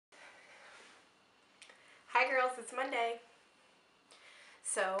Hi girls, it's Monday.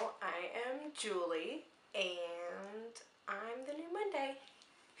 So I am Julie and I'm the new Monday.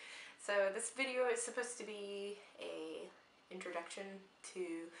 So this video is supposed to be a introduction to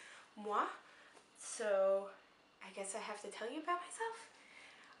moi. So I guess I have to tell you about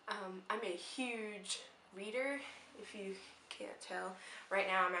myself. I'm a huge reader, if you can't tell. Right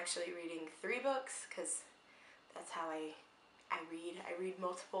now I'm actually reading 3 books because that's how I read. I read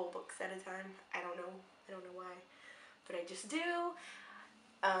multiple books at a time. I don't know why, but I just do.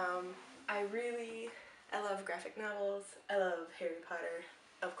 I love graphic novels. I love Harry Potter,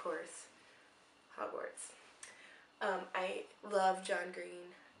 of course, Hogwarts. I love John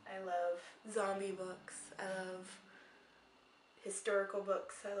Green. I love zombie books. I love historical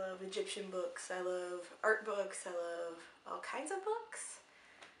books. I love Egyptian books. I love art books. I love all kinds of books.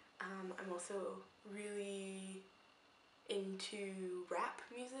 I'm also really into rap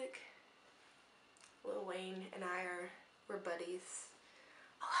music. Lil Wayne and we're buddies.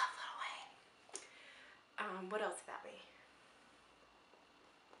 I love Lil Wayne. What else about me?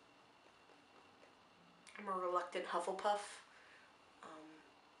 I'm a reluctant Hufflepuff.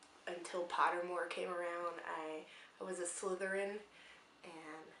 Until Pottermore came around, I was a Slytherin,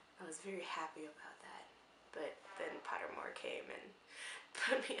 and I was very happy about that. But then Pottermore came and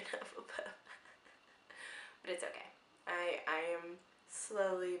put me in Hufflepuff. But it's okay. I am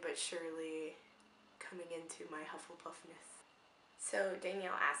slowly but surely coming into my Hufflepuffness. So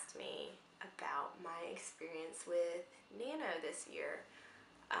Danielle asked me about my experience with Nano this year.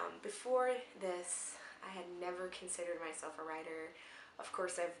 Before this, I had never considered myself a writer. Of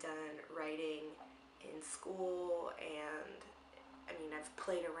course, I've done writing in school, and I mean, I've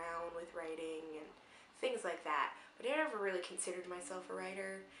played around with writing and things like that, but I never really considered myself a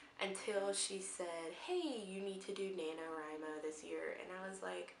writer until she said, hey, you need to do NaNoWriMo this year, and I was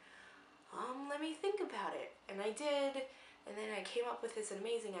like, let me think about it. And I did, and then I came up with this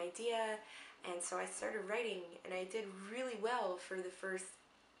amazing idea, and so I started writing, and I did really well for the first,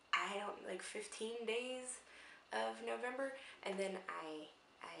 15 days of November, and then I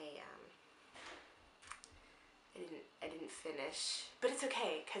didn't finish, but it's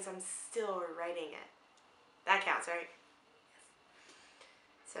okay because I'm still writing it. That counts, right? Yes.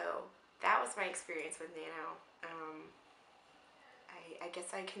 So that was my experience with Nano. I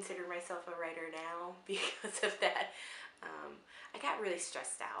guess I consider myself a writer now because of that. I got really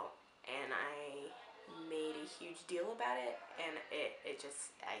stressed out and I made a huge deal about it, and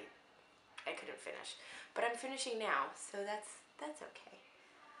I couldn't finish. But I'm finishing now, so that's okay.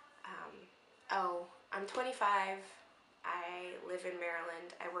 Oh, I'm 25. I live in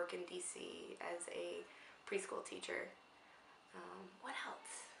Maryland. I work in DC as a preschool teacher. What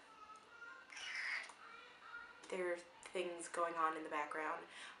else? There are things going on in the background.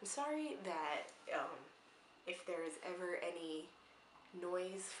 I'm sorry that if there's ever any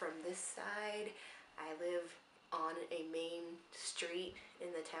noise from this side. I live on a main street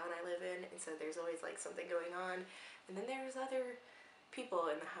in the town I live in, and so there's always like something going on. And then there's other people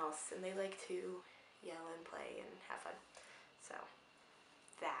in the house, and they like to yell and play and have fun. So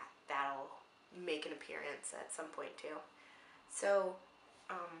that'll make an appearance at some point too. So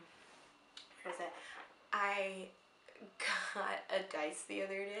what was that? I got a dice the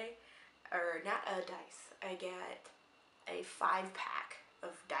other day, or not a dice. I got a 5-pack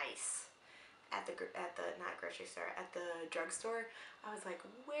of dice at the not grocery store, at the drugstore. I was like,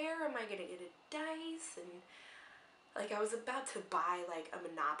 where am I gonna get a dice? And like, I was about to buy like a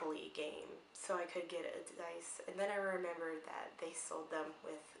Monopoly game so I could get a dice, and then I remembered that they sold them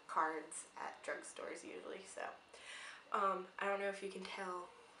with cards at drugstores usually. So I don't know if you can tell,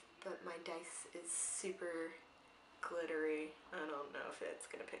 but my dice is super glittery. I don't know if it's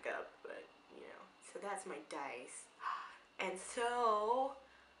gonna pick up, but you know. So that's my dice. And so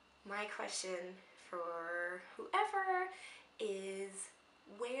my question for whoever is,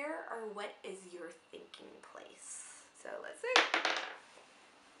 where or what is your thinking place? So let's see.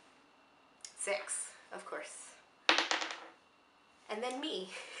 6, of course. And then me.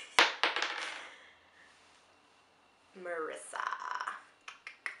 Marissa.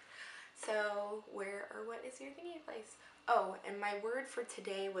 So where or what is your thinking place? Oh, and my word for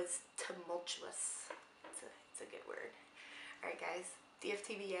today was tumultuous. It's a good word. Alright guys,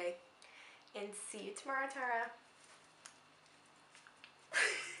 DFTBA, and see you tomorrow, Tara.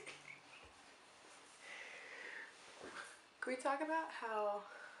 Can we talk about how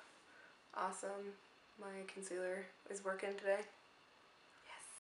awesome my concealer is working today?